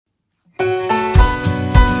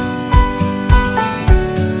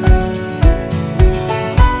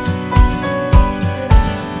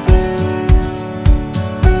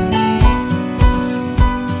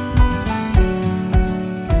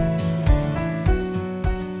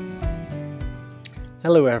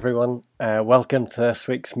Hello everyone, welcome to this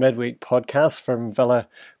week's midweek podcast from Villa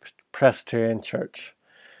Presbyterian Church.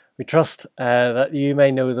 We trust that you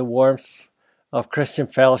may know the warmth of Christian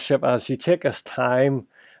fellowship as you take this time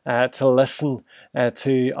to listen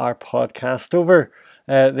to our podcast. Over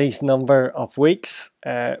these number of weeks,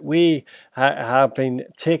 we have been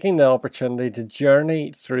taking the opportunity to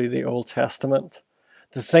journey through the Old Testament,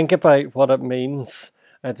 to think about what it means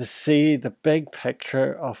and to see the big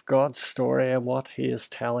picture of God's story and what He is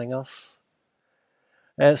telling us.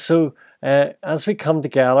 So as we come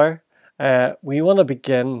together, we want to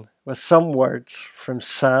begin with some words from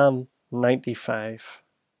Psalm 95.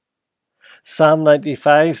 Psalm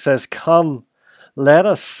 95 says, "Come, let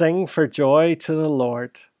us sing for joy to the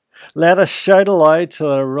Lord. Let us shout aloud to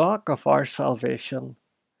the rock of our salvation.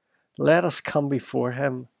 Let us come before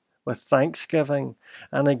Him with thanksgiving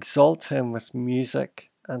and exalt Him with music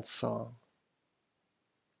and song."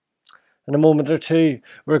 In a moment or two,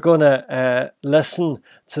 we're going to listen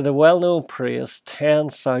to the well-known praise,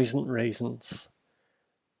 10,000 Reasons.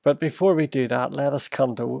 But before we do that, let us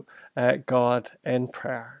come to God in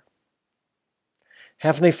prayer.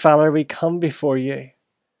 Heavenly Father, we come before you,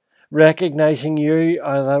 recognizing you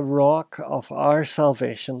are the rock of our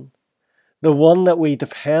salvation, the one that we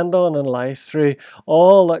depend on in life through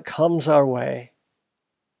all that comes our way.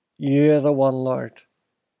 You are the one, Lord,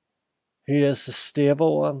 who is the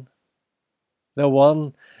stable one, the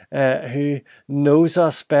one who knows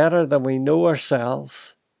us better than we know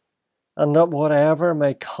ourselves, and that whatever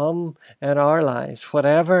may come in our lives,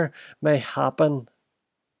 whatever may happen,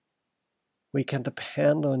 we can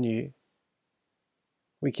depend on you.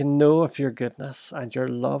 We can know of your goodness and your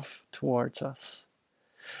love towards us.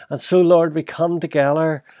 And so, Lord, we come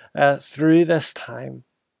together through this time,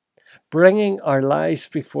 bringing our lives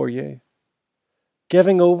before you,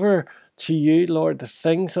 giving over to you, Lord, the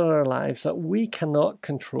things in our lives that we cannot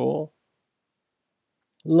control,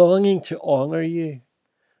 longing to honour you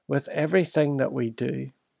with everything that we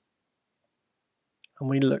do. And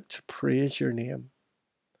we look to praise your name,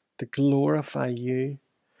 to glorify you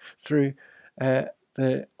through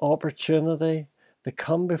the opportunity to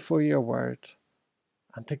come before your word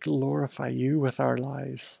and to glorify you with our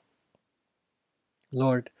lives.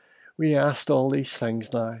 Lord, we ask all these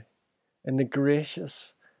things now in the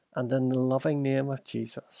gracious and in the loving name of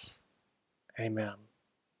Jesus. Amen.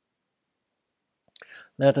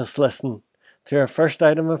 Let us listen to our first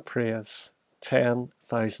item of praise,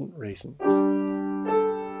 10,000 Reasons.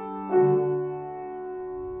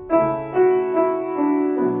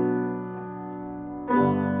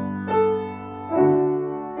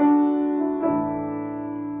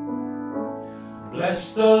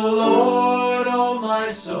 Bless the Lord, O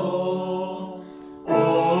my soul,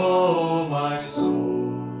 O my soul.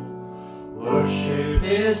 Worship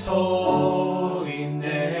His holy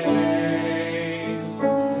name.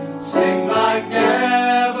 Sing like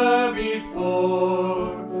never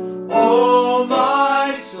before. O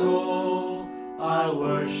my soul, I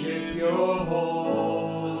worship your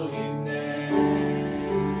holy name.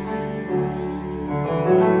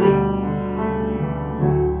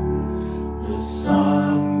 The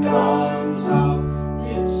sun comes up,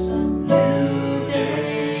 it's a new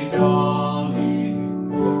day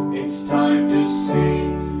dawning. It's time to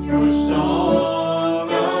sing your song.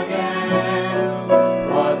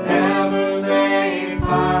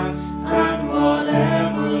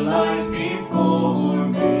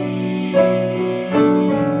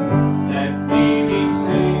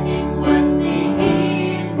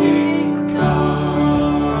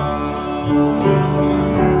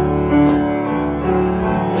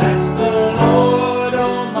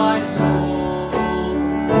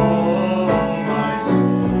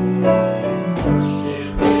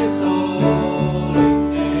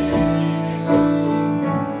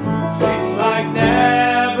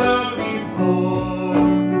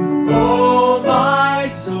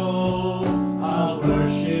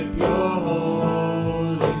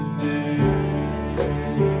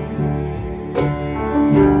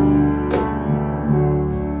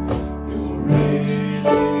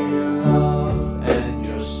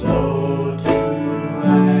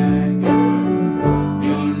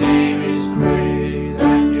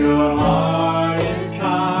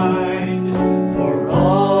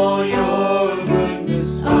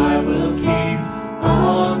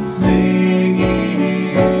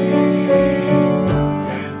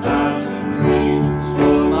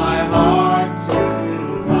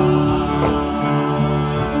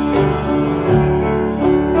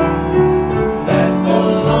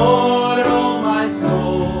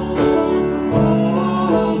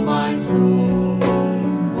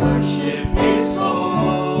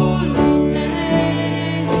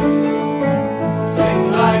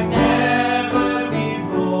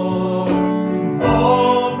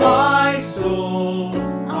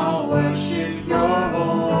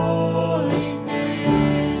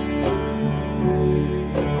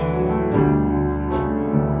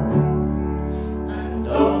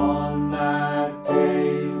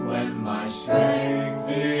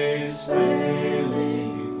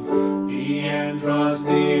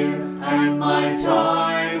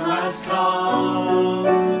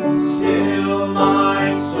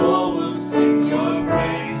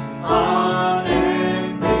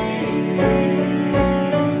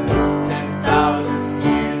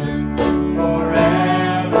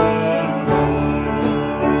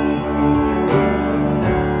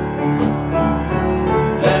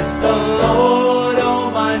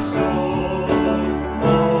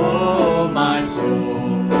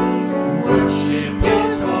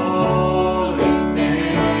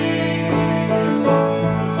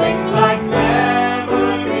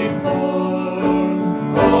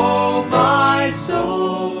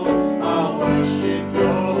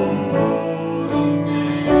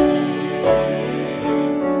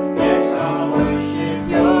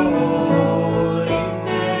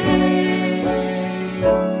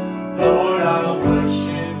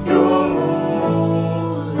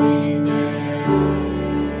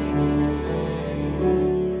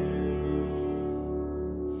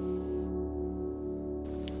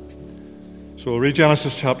 So we'll read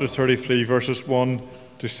Genesis chapter 33, verses 1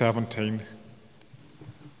 to 17.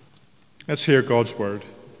 Let's hear God's word.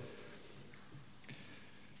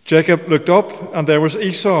 Jacob looked up, and there was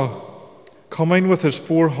Esau coming with his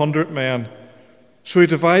 400 men. So he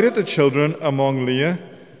divided the children among Leah,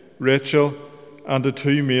 Rachel, and the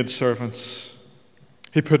 2 maidservants.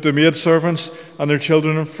 He put the maidservants and their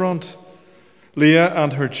children in front, Leah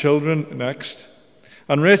and her children next,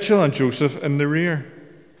 and Rachel and Joseph in the rear.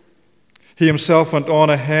 He himself went on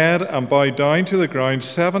ahead and bowed down to the ground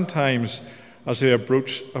 7 times as he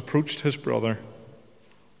approached his brother.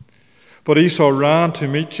 But Esau ran to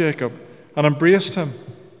meet Jacob and embraced him.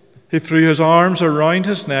 He threw his arms around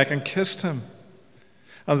his neck and kissed him,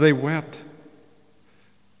 and they wept.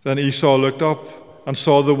 Then Esau looked up and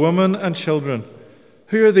saw the woman and children.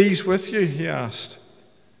 "Who are these with you?" he asked.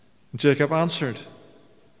 And Jacob answered,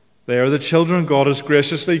 "They are the children God has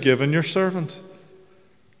graciously given your servant."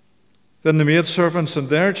 Then the maidservants and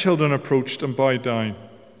their children approached and bowed down.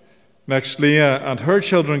 Next Leah and her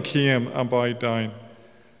children came and bowed down.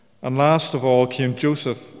 And last of all came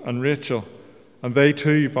Joseph and Rachel, and they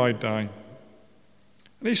too bowed down.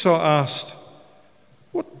 And Esau asked,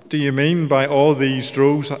 "What do you mean by all these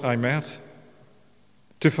droves I met?"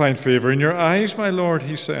 "To find favor in your eyes, my lord,"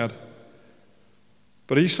 he said.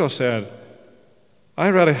 But Esau said, "I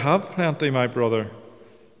already have plenty, my brother.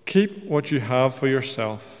 Keep what you have for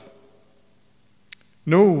yourself."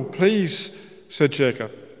 "No, please," said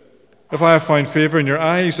Jacob. "If I have found favor in your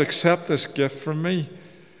eyes, accept this gift from me.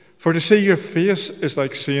 For to see your face is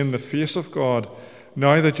like seeing the face of God,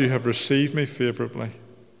 now that you have received me favorably.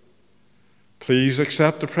 Please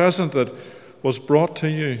accept the present that was brought to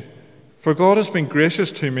you, for God has been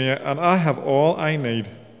gracious to me, and I have all I need."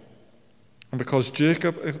 And because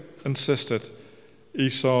Jacob insisted,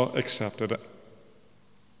 Esau accepted it.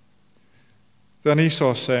 Then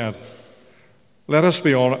Esau said, "Let us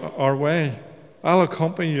be on our way. I'll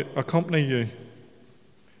accompany you."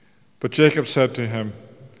 But Jacob said to him,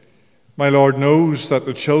 "My Lord knows that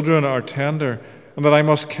the children are tender, and that I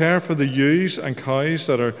must care for the ewes and cows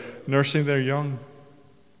that are nursing their young.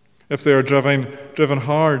 If they are driven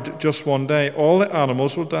hard just one day, all the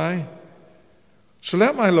animals will die. So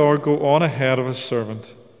let my Lord go on ahead of his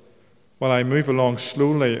servant, while I move along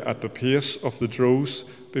slowly at the pace of the droves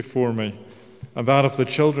before me, and that of the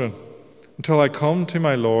children, until I come to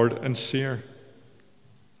my Lord in Seir."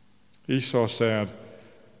 Esau said,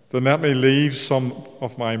 "Then let me leave some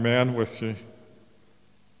of my men with you."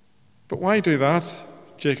 "But why do that?"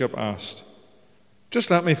 Jacob asked. "Just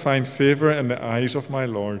let me find favor in the eyes of my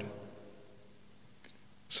Lord."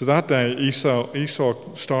 So that day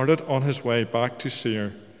Esau started on his way back to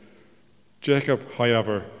Seir. Jacob,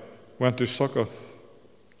 however, went to Succoth,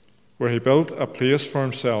 where he built a place for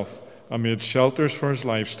himself and made shelters for his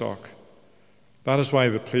livestock. That is why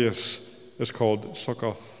the place is called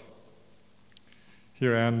Succoth.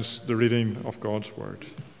 Here ends the reading of God's word.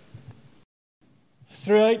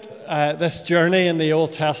 Throughout this journey in the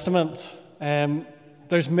Old Testament,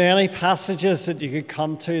 there's many passages that you could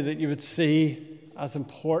come to that you would see as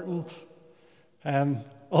important.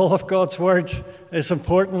 All of God's word is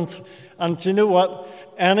important. And do you know what?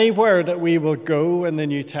 Anywhere that we will go in the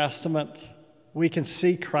New Testament, we can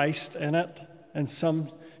see Christ in it in some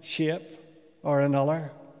shape or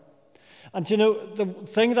another. And you know, the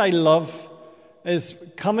thing that I love is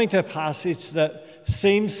coming to a passage that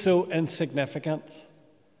seems so insignificant,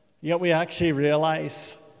 yet we actually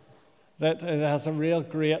realize that it has a real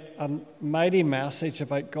great and mighty message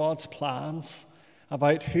about God's plans,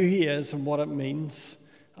 about who he is and what it means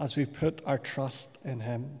as we put our trust in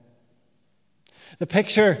him. The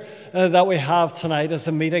picture that we have tonight is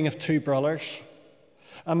a meeting of 2 brothers,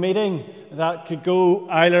 a meeting that could go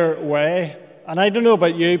either way. And I don't know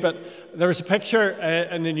about you, but there was a picture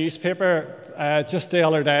in the newspaper just the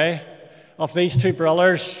other day of these 2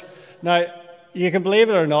 brothers. Now, you can believe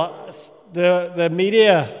it or not, the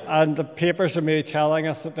media and the papers are maybe telling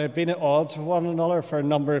us that they've been at odds with one another for a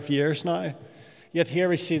number of years now. Yet here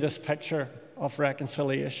we see this picture of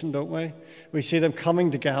reconciliation, don't we? We see them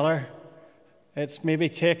coming together. It's maybe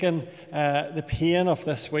taken the pain of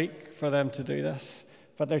this week for them to do this,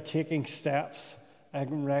 but they're taking steps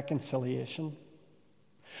in reconciliation.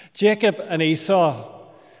 Jacob and Esau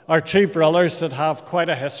are 2 brothers that have quite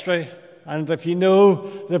a history. And if you know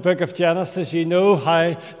the book of Genesis, you know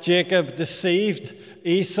how Jacob deceived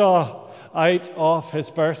Esau out of his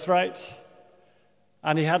birthright.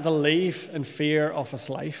 And he had to leave in fear of his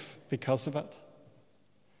life because of it.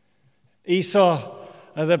 Esau,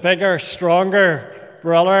 the bigger, stronger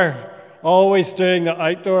brother, always doing the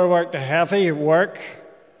outdoor work, the heavy work,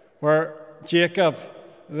 where Jacob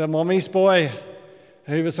the mummy's boy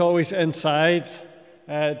who was always inside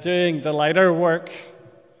doing the lighter work,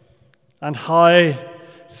 and how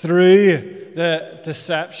through the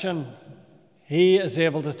deception he is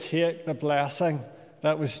able to take the blessing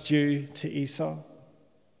that was due to Esau.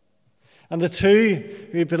 And the two,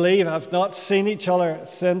 we believe, have not seen each other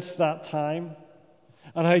since that time.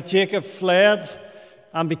 And how Jacob fled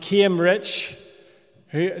and became rich.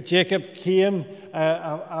 Jacob became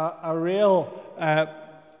a real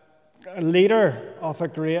leader of a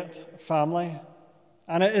great family.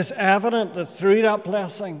 And it is evident that through that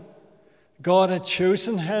blessing, God had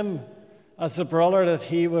chosen him as the brother that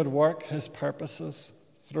he would work his purposes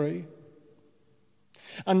through.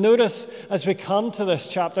 And notice, as we come to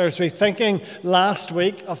this chapter, as we're thinking last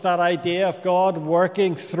week of that idea of God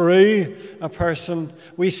working through a person,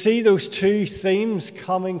 we see those two themes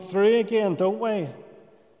coming through again, don't we?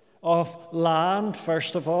 Of land,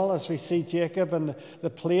 first of all, as we see Jacob and the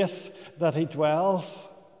place that he dwells,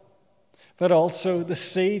 but also the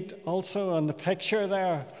seed, also, and the picture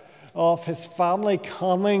there of his family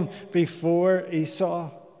coming before Esau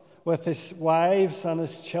with his wives and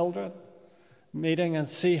his children, meeting, and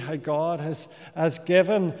see how God has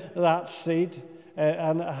given that seed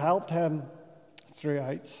and helped him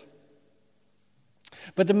throughout.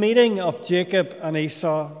 But the meeting of Jacob and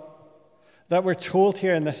Esau that we're told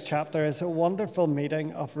here in this chapter is a wonderful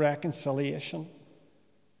meeting of reconciliation.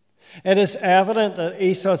 It is evident that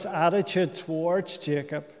Esau's attitude towards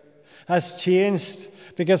Jacob has changed,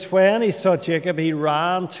 because when he saw Jacob, he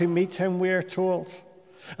ran to meet him, we are told,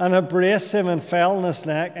 and embraced him and fell on his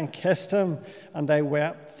neck and kissed him, and they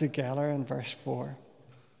wept together in verse 4.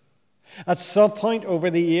 At some point over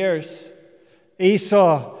the years,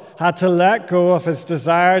 Esau had to let go of his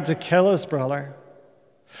desire to kill his brother.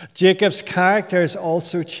 Jacob's character has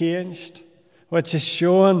also changed, which is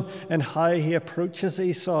shown in how he approaches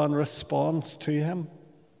Esau and responds to him.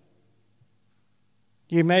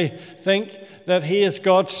 You may think that he is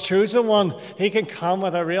God's chosen one. He can come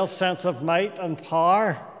with a real sense of might and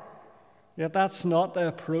power. Yet that's not the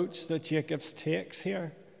approach that Jacob takes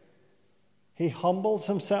here. He humbles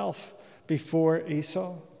himself before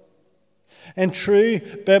Esau. In true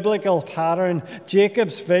biblical pattern,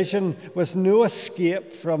 Jacob's vision was no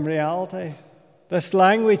escape from reality. This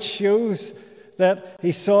language shows that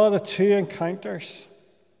he saw the two encounters.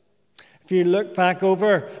 If you look back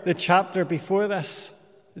over the chapter before this,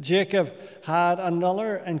 Jacob had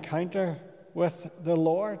another encounter with the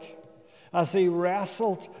Lord as he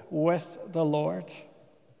wrestled with the Lord,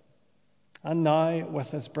 and now with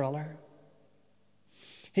his brother.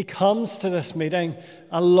 He comes to this meeting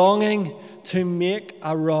a longing to make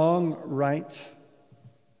a wrong right,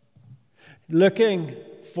 looking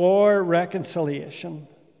for reconciliation.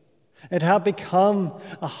 It had become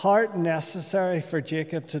a heart necessary for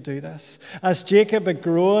Jacob to do this. As Jacob had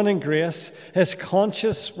grown in grace, his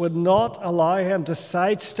conscience would not allow him to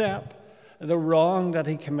sidestep the wrong that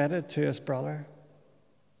he committed to his brother.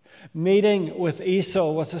 Meeting with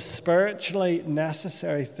Esau was a spiritually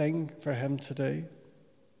necessary thing for him to do.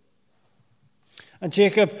 And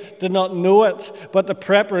Jacob did not know it, but the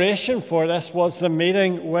preparation for this was the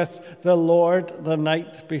meeting with the Lord the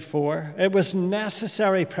night before. It was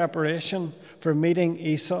necessary preparation for meeting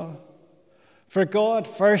Esau. For God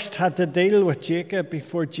first had to deal with Jacob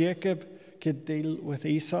before Jacob could deal with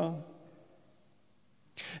Esau.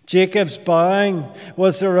 Jacob's bowing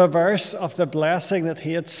was the reverse of the blessing that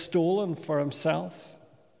he had stolen for himself,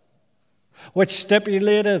 which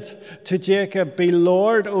stipulated to Jacob, "Be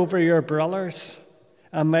Lord over your brothers,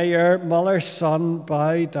 and may your mother's son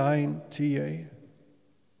bow down to you."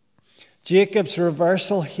 Jacob's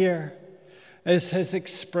reversal here is his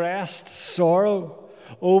expressed sorrow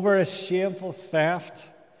over his shameful theft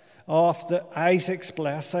of Isaac's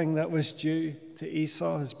blessing that was due to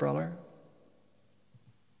Esau, his brother.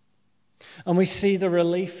 And we see the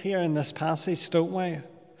relief here in this passage, don't we?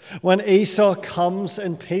 When Esau comes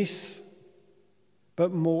in peace,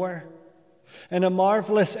 but more, in a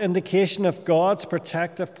marvelous indication of God's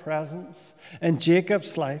protective presence in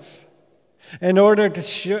Jacob's life, in order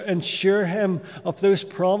to ensure him of those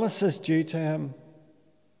promises due to him.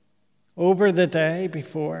 Over the day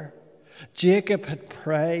before, Jacob had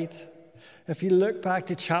prayed. If you look back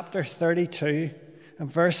to chapter 32 and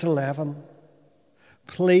verse 11,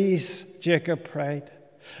 "Please," Jacob prayed,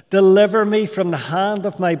 "deliver me from the hand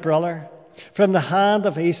of my brother, from the hand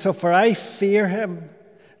of Esau, for I fear him,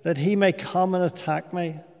 that he may come and attack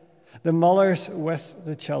me, the mothers with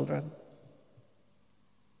the children."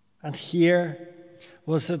 And here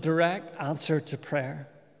was the direct answer to prayer.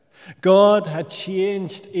 God had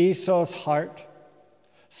changed Esau's heart.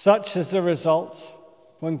 Such is the result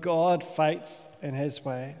when God fights in his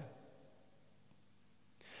way.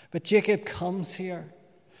 But Jacob comes here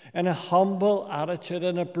in a humble attitude,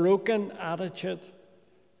 in a broken attitude,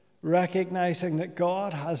 recognizing that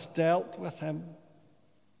God has dealt with him.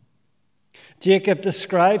 Jacob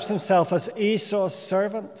describes himself as Esau's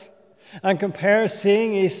servant and compares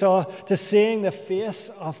seeing Esau to seeing the face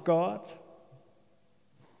of God.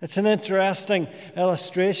 It's an interesting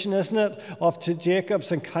illustration, isn't it, of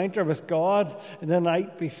Jacob's encounter with God the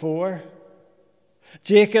night before.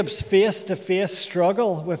 Jacob's face-to-face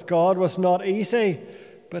struggle with God was not easy,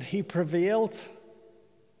 but he prevailed.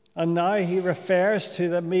 And now he refers to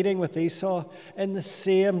the meeting with Esau in the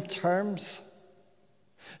same terms.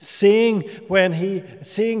 Seeing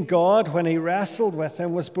God when he wrestled with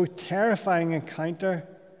him was both terrifying encounter,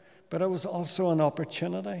 but it was also an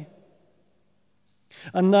opportunity.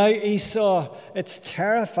 And now Esau, it's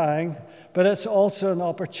terrifying, but it's also an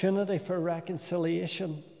opportunity for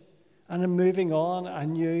reconciliation and a moving on, a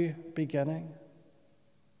new beginning.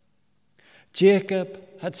 Jacob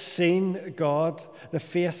had seen God, the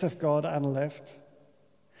face of God, and lived.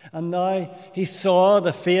 And now he saw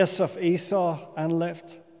the face of Esau and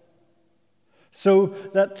lived. So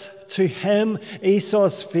that to him,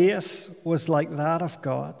 Esau's face was like that of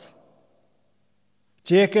God.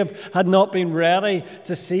 Jacob had not been ready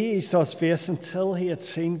to see Esau's face until he had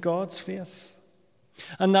seen God's face.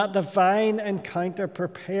 And that divine encounter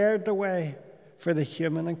prepared the way for the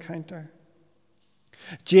human encounter.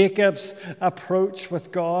 Jacob's approach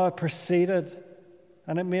with God proceeded,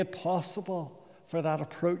 and it made possible for that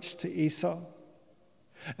approach to Esau.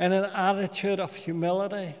 In an attitude of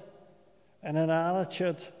humility, in an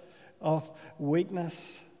attitude of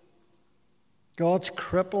weakness. God's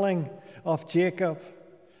crippling of Jacob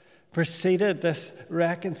preceded this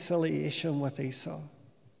reconciliation with Esau.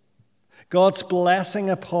 God's blessing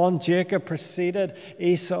upon Jacob preceded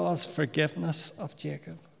Esau's forgiveness of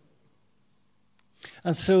Jacob.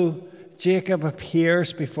 And so Jacob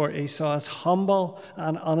appears before Esau as humble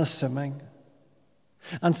and unassuming.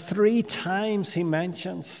 And 3 times he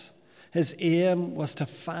mentions his aim was to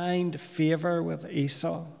find favor with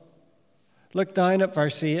Esau. Look down at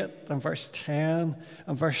verse 8 and verse 10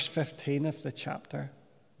 and verse 15 of the chapter.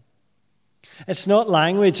 It's not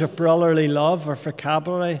language of brotherly love or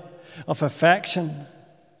vocabulary of affection.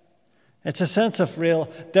 It's a sense of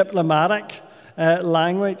real diplomatic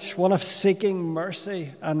language, one of seeking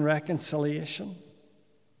mercy and reconciliation.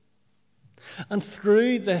 And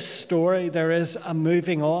through this story, there is a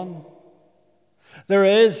moving on. There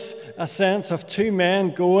is a sense of 2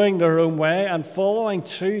 men going their own way and following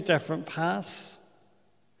 2 different paths.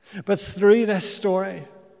 But through this story,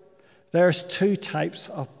 there's 2 types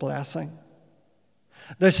of blessing.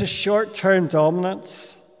 There's a short-term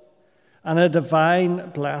dominance and a divine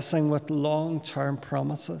blessing with long-term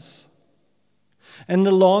promises. In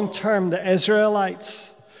the long term, the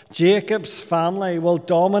Israelites, Jacob's family, will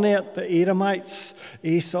dominate the Edomites,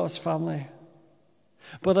 Esau's family.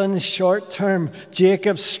 But in the short term,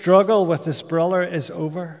 Jacob's struggle with his brother is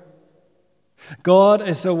over. God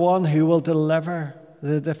is the one who will deliver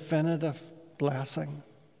the definitive blessing.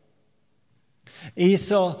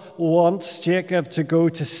 Esau wants Jacob to go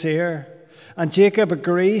to Seir, and Jacob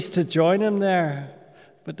agrees to join him there.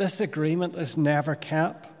 But this agreement is never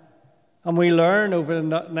kept. And we learn over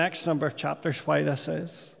the next number of chapters why this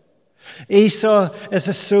is. Esau is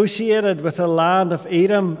associated with the land of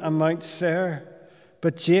Edom and Mount Seir,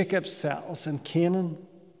 but Jacob settles in Canaan.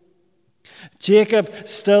 Jacob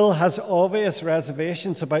still has obvious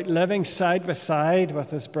reservations about living side by side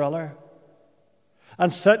with his brother.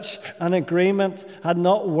 And such an agreement had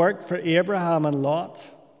not worked for Abraham and Lot,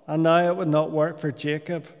 and now it would not work for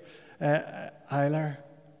Jacob either.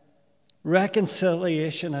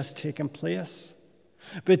 Reconciliation has taken place,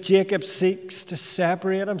 but Jacob seeks to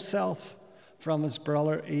separate himself from his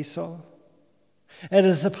brother Esau. It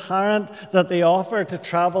is apparent that the offer to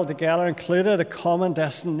travel together included a common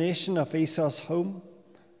destination of Esau's home.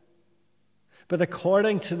 But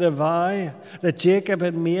according to the vow that Jacob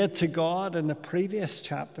had made to God in the previous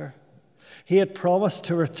chapter, he had promised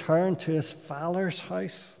to return to his father's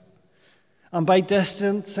house. And by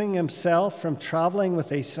distancing himself from traveling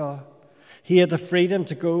with Esau, he had the freedom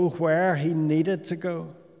to go where he needed to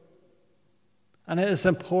go. And it is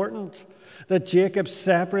important that Jacob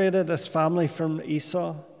separated his family from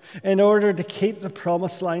Esau in order to keep the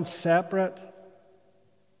promised line separate.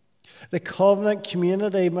 The covenant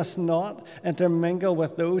community must not intermingle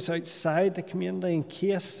with those outside the community in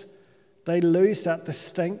case they lose that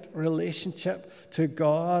distinct relationship to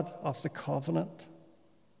God of the covenant.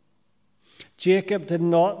 Jacob did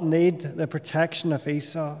not need the protection of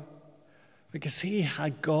Esau, because he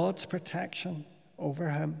had God's protection over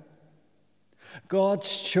him.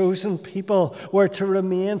 God's chosen people were to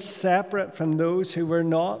remain separate from those who were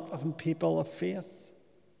not people of faith.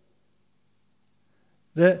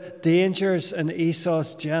 The dangers in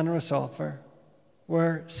Esau's generous offer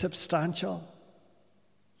were substantial.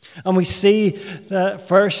 And we see that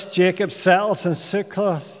first Jacob settles in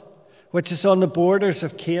Succoth, which is on the borders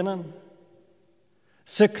of Canaan.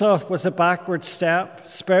 Succoth was a backward step,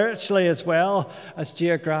 spiritually as well as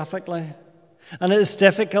geographically. And it is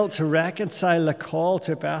difficult to reconcile the call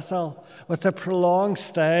to Bethel with a prolonged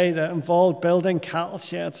stay that involved building cattle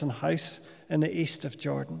sheds and house in the east of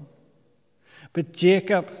Jordan. But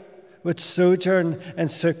Jacob would sojourn in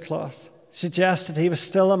Succoth suggested he was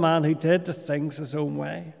still a man who did the things his own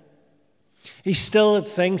way. He still had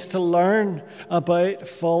things to learn about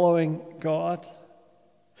following God.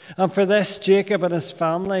 And for this, Jacob and his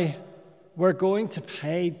family were going to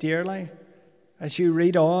pay dearly, as you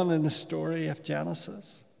read on in the story of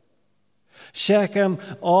Genesis. Shechem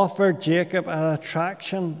offered Jacob an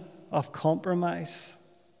attraction of compromise.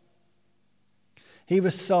 He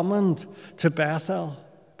was summoned to Bethel,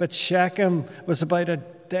 but Shechem was about a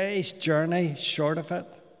day's journey short of it.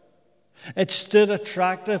 It stood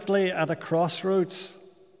attractively at a crossroads.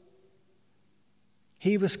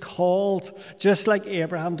 He was called, just like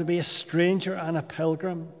Abraham, to be a stranger and a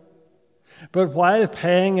pilgrim. But while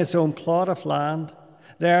paying his own plot of land,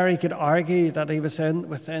 there he could argue that he was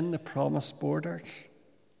within the promised borders.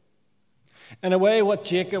 In a way, what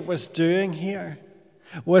Jacob was doing here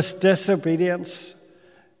was disobedience.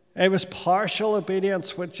 It was partial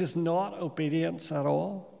obedience, which is not obedience at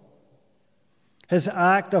all. His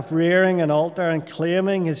act of rearing an altar and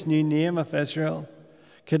claiming his new name of Israel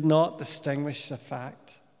could not distinguish the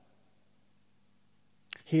fact.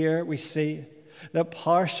 Here we see that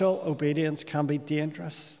partial obedience can be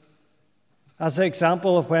dangerous. As an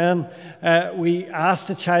example of when we ask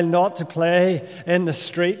the child not to play in the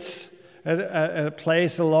streets, it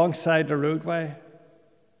plays alongside the roadway.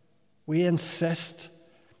 We insist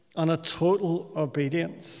on a total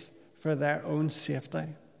obedience for their own safety.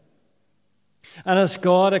 And as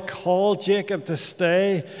God had called Jacob to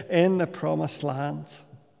stay in the promised land,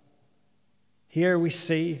 here we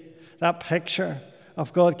see that picture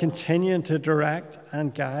of God continuing to direct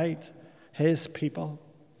and guide his people.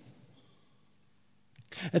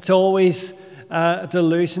 It's always a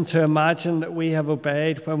delusion to imagine that we have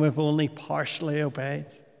obeyed when we've only partially obeyed.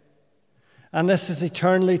 And this is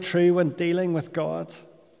eternally true when dealing with God.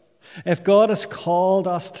 If God has called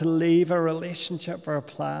us to leave a relationship or a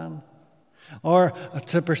plan, or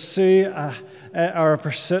to pursue a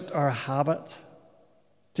pursuit or a habit,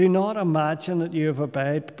 do not imagine that you have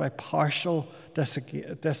obeyed by partial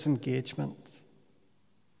disengagement.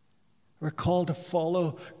 We're called to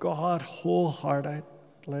follow God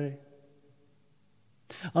wholeheartedly.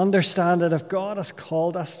 Understand that if God has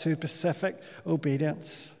called us to specific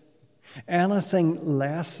obedience, anything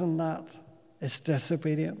less than that is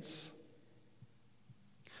disobedience.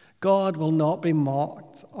 God will not be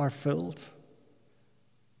mocked or fooled.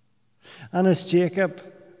 And as Jacob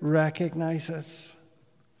recognizes,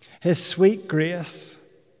 his sweet grace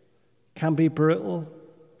can be brutal.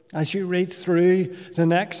 As you read through the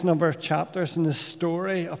next number of chapters in the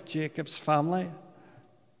story of Jacob's family.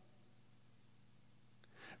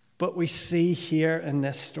 But we see here in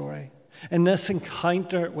this story, in this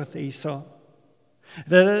encounter with Esau,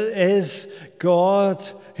 that it is God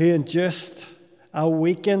who induced a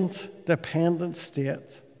weakened, dependent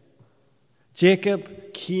state.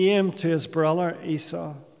 Jacob came to his brother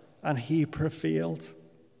Esau, and he prevailed.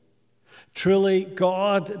 Truly,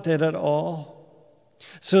 God did it all.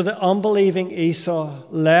 So the unbelieving Esau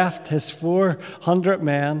left his 400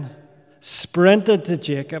 men, sprinted to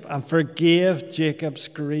Jacob, and forgave Jacob's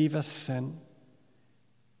grievous sin.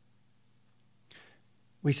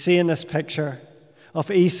 We see in this picture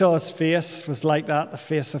of Esau's face was like that, the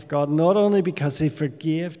face of God, not only because he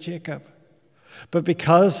forgave Jacob, but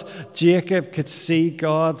because Jacob could see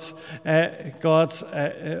God's hand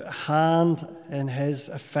in his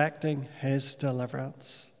affecting his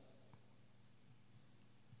deliverance.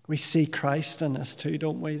 We see Christ in this too,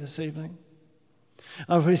 don't we, this evening?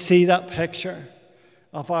 And we see that picture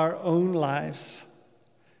of our own lives,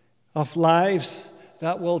 of lives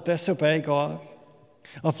that will disobey God,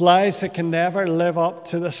 of lives that can never live up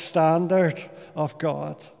to the standard of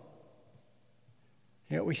God.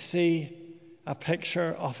 Yet we see a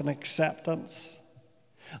picture of an acceptance,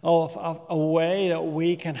 of a way that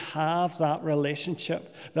we can have that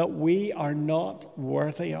relationship that we are not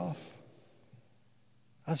worthy of.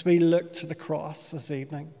 As we look to the cross this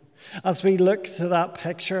evening, As we look to that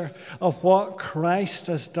picture of what Christ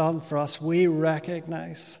has done for us, we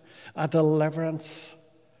recognize a deliverance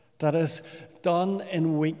that is done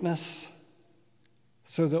in weakness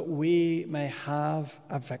so that we may have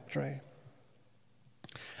a victory.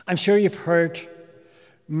 I'm sure you've heard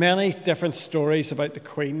many different stories about the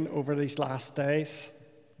Queen over these last days.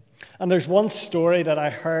 And there's one story that I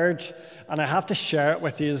heard, and I have to share it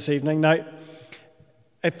with you this evening. Now,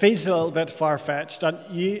 it feels a little bit far-fetched, and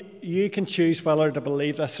you can choose whether to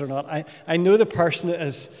believe this or not. I know the person that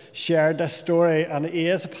has shared this story, and he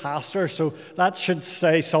is a pastor, so that should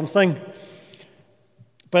say something.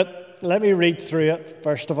 But let me read through it,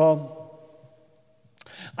 first of all.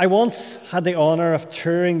 I once had the honour of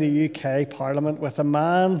touring the UK Parliament with a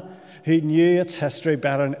man who knew its history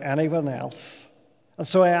better than anyone else. And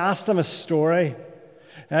so I asked him a story,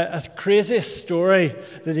 a craziest story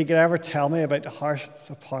that he could ever tell me about the hearts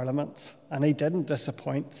of Parliament, and he didn't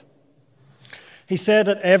disappoint. He said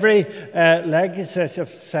that every legislative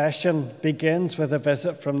session begins with a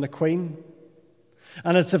visit from the Queen,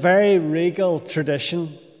 and it's a very regal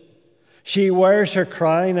tradition. She wears her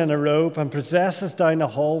crown and a robe and processes down the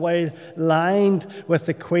hallway lined with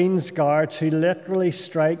the Queen's guards, who literally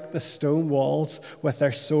strike the stone walls with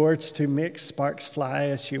their swords to make sparks fly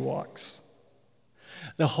as she walks.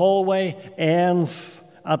 The hallway ends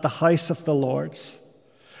at the House of the Lords,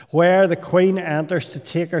 where the Queen enters to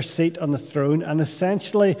take her seat on the throne and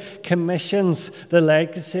essentially commissions the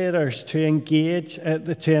legislators to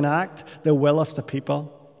enact the will of the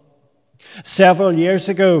people. Several years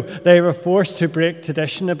ago, they were forced to break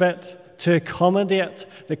tradition a bit to accommodate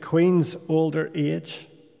the Queen's older age.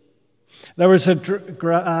 There was a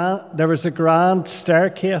grand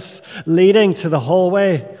staircase leading to the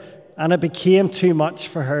hallway, and it became too much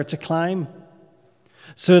for her to climb.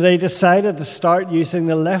 So they decided to start using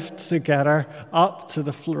the lift to get her up to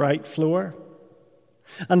the right floor.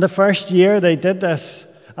 And the first year they did this,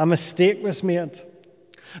 a mistake was made.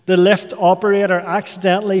 The lift operator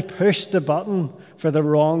accidentally pushed the button for the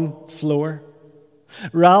wrong floor.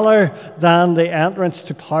 Rather than the entrance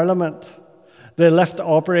to Parliament, the lift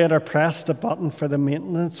operator pressed the button for the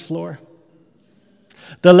maintenance floor.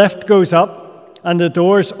 The lift goes up and the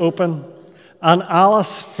doors open, and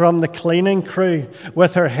Alice from the cleaning crew,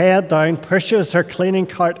 with her head down, pushes her cleaning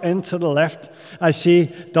cart into the lift, as she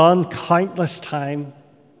done countless times.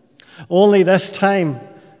 Only this time,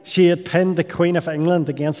 she had pinned the Queen of England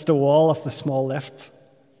against the wall of the small lift.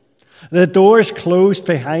 The doors closed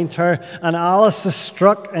behind her, and Alice is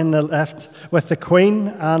struck in the lift with the Queen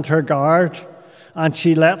and her guard, and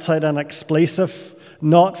she lets out an explosive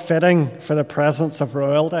not fitting for the presence of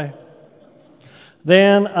royalty.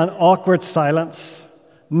 Then an awkward silence,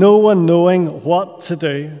 no one knowing what to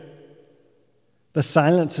do. The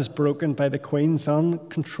silence is broken by the Queen's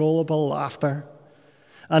uncontrollable laughter.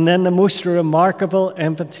 And then the most remarkable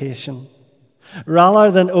invitation.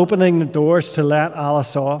 Rather than opening the doors to let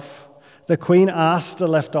Alice off, the Queen asked the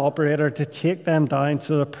lift operator to take them down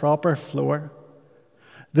to the proper floor.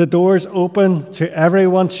 The doors open to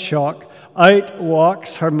everyone's shock. Out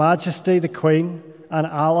walks Her Majesty the Queen and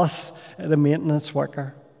Alice, the maintenance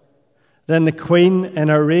worker. Then the Queen in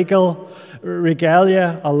her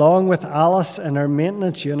regalia, along with Alice in her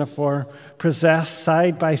maintenance uniform, process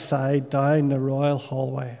side by side down the royal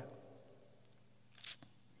hallway.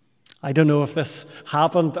 I don't know if this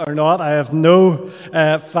happened or not. I have no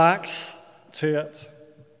facts to it.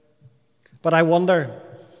 But I wonder,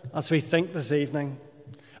 as we think this evening,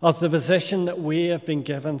 of the position that we have been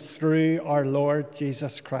given through our Lord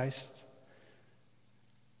Jesus Christ.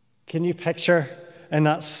 Can you picture in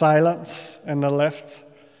that silence in the lift,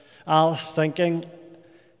 Alice thinking,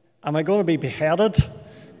 am I going to be beheaded?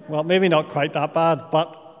 Well, maybe not quite that bad,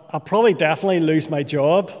 but I'll probably definitely lose my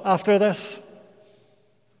job after this.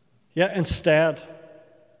 Yet instead,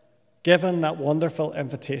 given that wonderful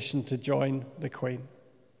invitation to join the Queen.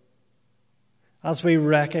 As we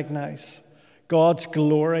recognize God's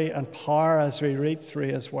glory and power as we read through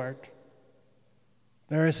His Word,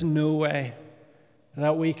 there is no way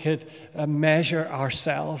that we could measure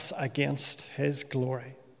ourselves against His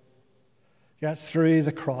glory. Yet through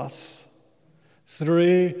the cross,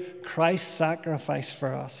 through Christ's sacrifice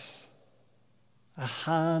for us, a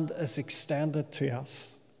hand is extended to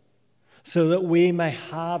us so that we may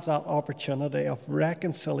have that opportunity of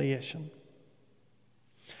reconciliation.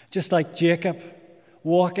 Just like Jacob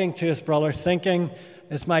walking to his brother thinking,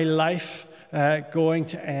 is my life going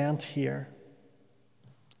to end here?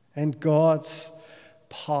 In God's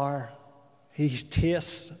power, He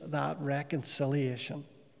tastes that reconciliation.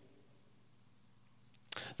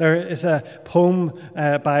 There is a poem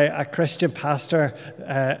by a Christian pastor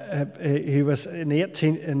who was in the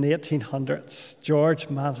 1800s, George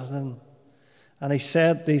Matheson, and he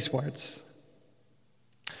said these words: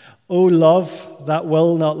 "O love that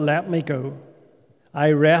will not let me go, I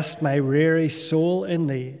rest my weary soul in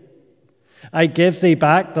thee. I give thee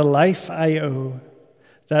back the life I owe,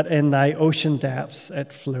 that in thy ocean depths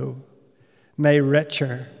it flow, may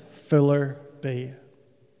richer, fuller be."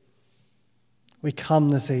 We come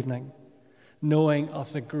this evening knowing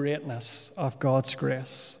of the greatness of God's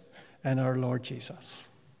grace in our Lord Jesus.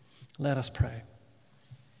 Let us pray.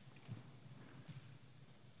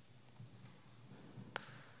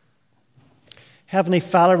 Heavenly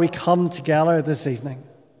Father, we come together this evening,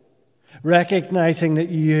 recognizing that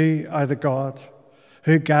you are the God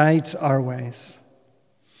who guides our ways.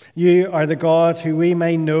 You are the God who we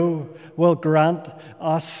may know will grant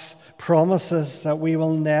us promises that we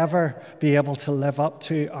will never be able to live up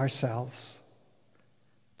to ourselves.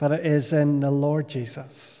 But it is in the Lord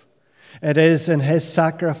Jesus, it is in his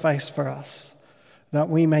sacrifice for us, that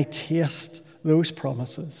we may taste those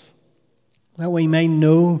promises, that we may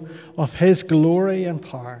know of his glory and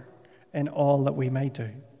power in all that we may do.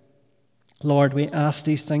 Lord, we ask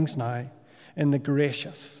these things now in the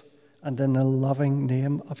gracious and in the loving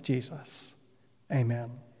name of Jesus. Amen.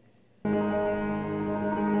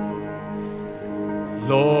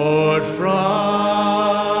 Lord,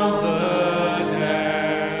 from the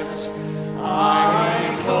depths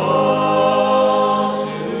I call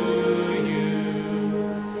to you.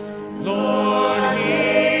 Lord,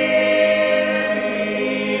 hear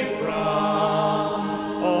me from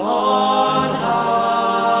on high,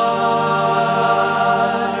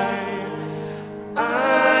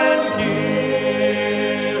 and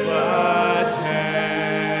give attention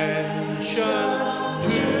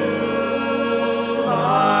to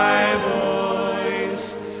my voice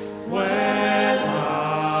when I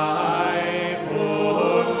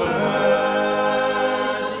for mercy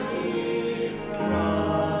cry.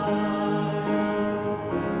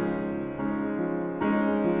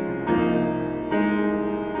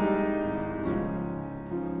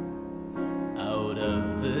 Out of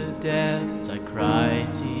the depths I cry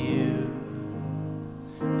to you.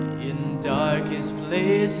 In darkest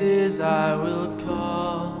places I will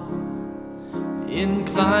call.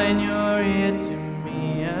 Incline your ear to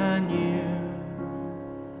me anew,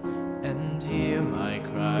 and hear my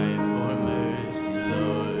cry for mercy,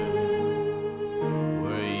 Lord.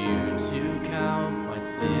 Were you to count my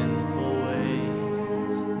sinful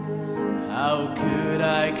ways, how could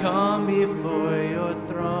I come before your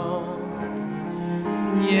throne?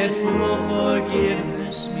 Yet full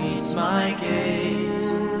forgiveness meets my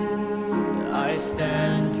gaze. I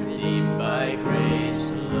stand redeemed by grace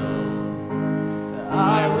alone.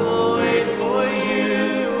 I will wait for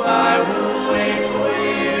you, I will wait for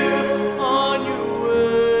you on your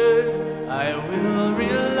word. I will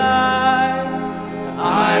rely,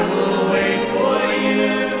 I will wait for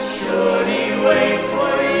you, surely wait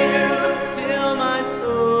for you, till my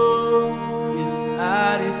soul is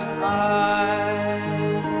satisfied.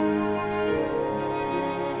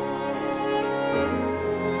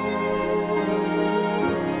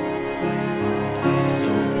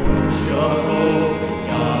 So put your hope in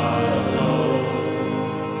God.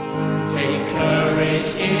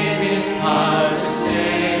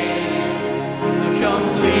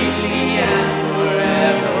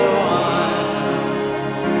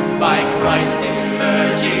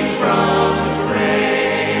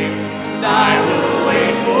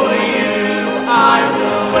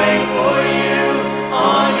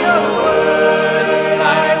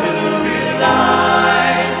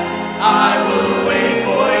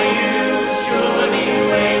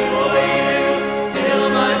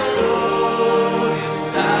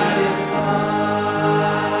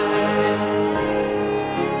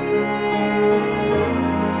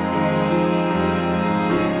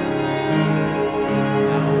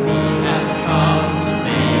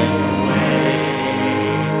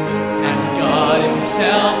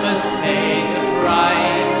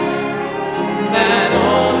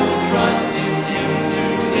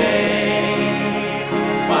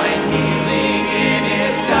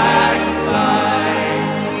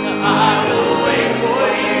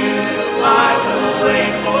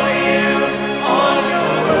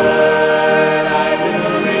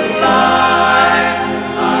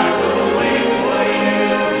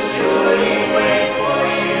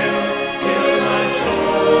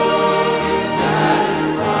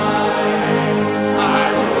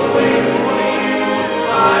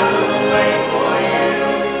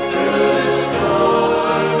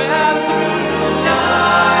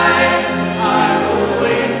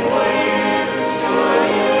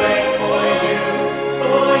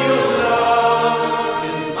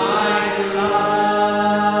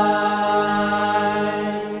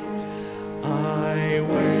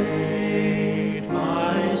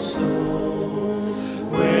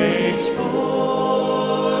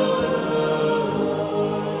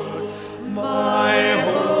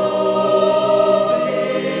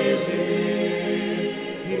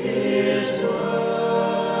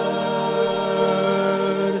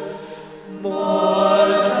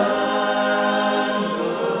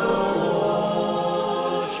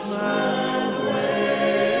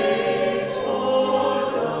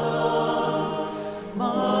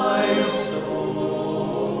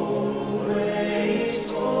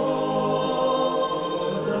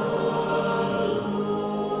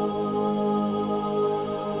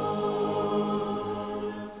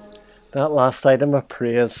 That last item of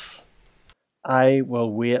praise, I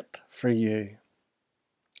will wait for you.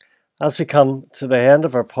 As we come to the end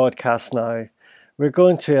of our podcast now, we're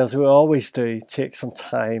going to, as we always do, take some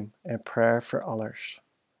time in prayer for others.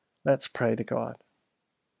 Let's pray to God.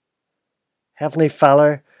 Heavenly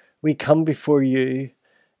Father, we come before you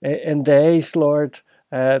in days, Lord,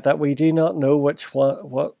 that we do not know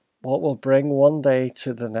what will bring one day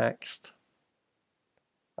to the next.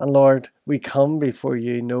 And Lord, we come before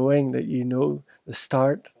you knowing that you know the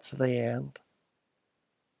start to the end.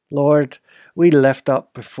 Lord, we lift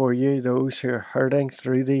up before you those who are hurting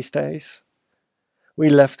through these days. We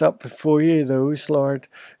lift up before you those, Lord,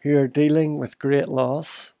 who are dealing with great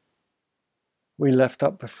loss. We lift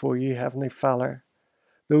up before you, Heavenly Father,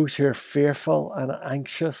 those who are fearful and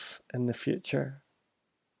anxious in the future.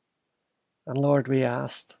 And Lord, we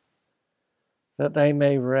ask that they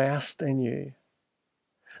may rest in you,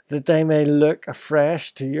 that they may look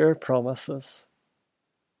afresh to your promises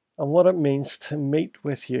and what it means to meet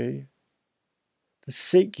with you, to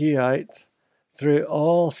seek you out through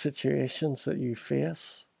all situations that you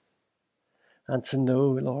face, and to know,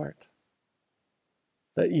 Lord,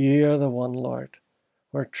 that you are the one, Lord,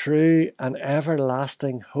 where true and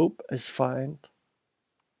everlasting hope is found.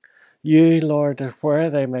 You, Lord, is where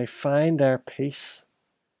they may find their peace,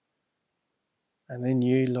 and in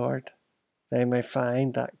you, Lord, they may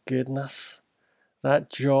find that goodness, that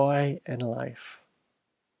joy in life.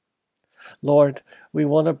 Lord, we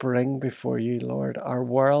want to bring before you, Lord, our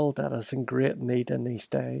world that is in great need in these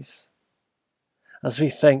days. As we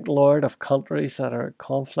think, Lord, of countries that are at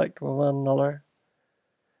conflict with one another,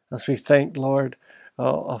 as we think, Lord,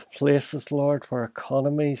 of places, Lord, where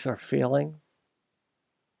economies are failing,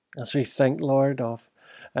 as we think, Lord, of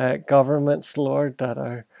governments, Lord, that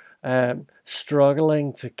are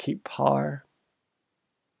struggling to keep power,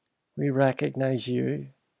 we recognize you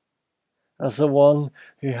as the one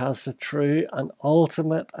who has the true and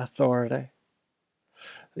ultimate authority.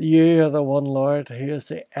 You are the one, Lord, who is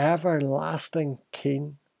the everlasting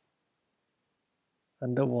King,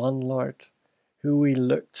 and the one, Lord, who we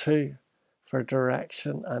look to for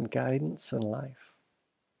direction and guidance in life.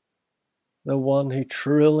 The one who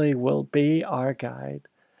truly will be our guide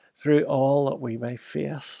through all that we may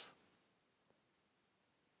face.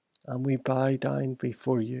 And we bow down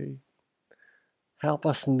before you. Help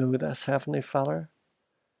us know this, Heavenly Father,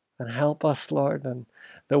 and help us, Lord, and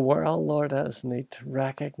the world, Lord, as need to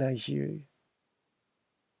recognize you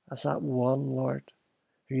as that one, Lord,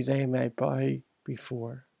 who they may bow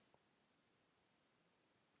before.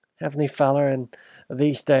 Heavenly Father, in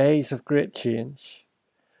these days of great change,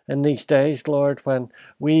 in these days, Lord, when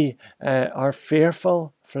we are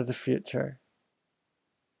fearful for the future,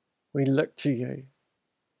 we look to you,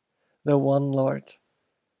 the one, Lord,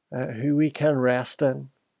 who we can rest in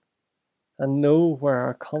and know where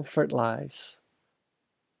our comfort lies.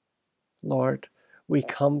 Lord, we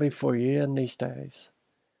come before you in these days,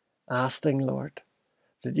 asking, Lord,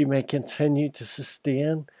 that you may continue to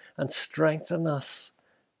sustain and strengthen us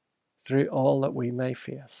through all that we may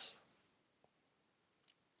face.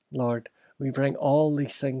 Lord, we bring all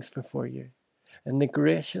these things before you in the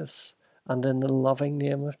gracious and in the loving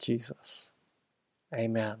name of Jesus.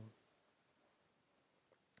 Amen.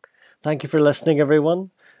 Thank you for listening, everyone.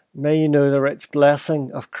 May you know the rich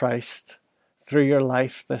blessing of Christ through your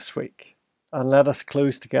life this week. And let us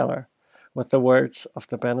close together with the words of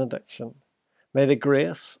the benediction. May the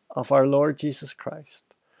grace of our Lord Jesus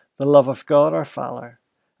Christ, the love of God our Father,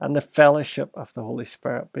 and the fellowship of the Holy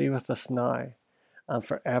Spirit be with us now and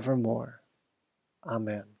forevermore.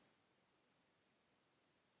 Amen.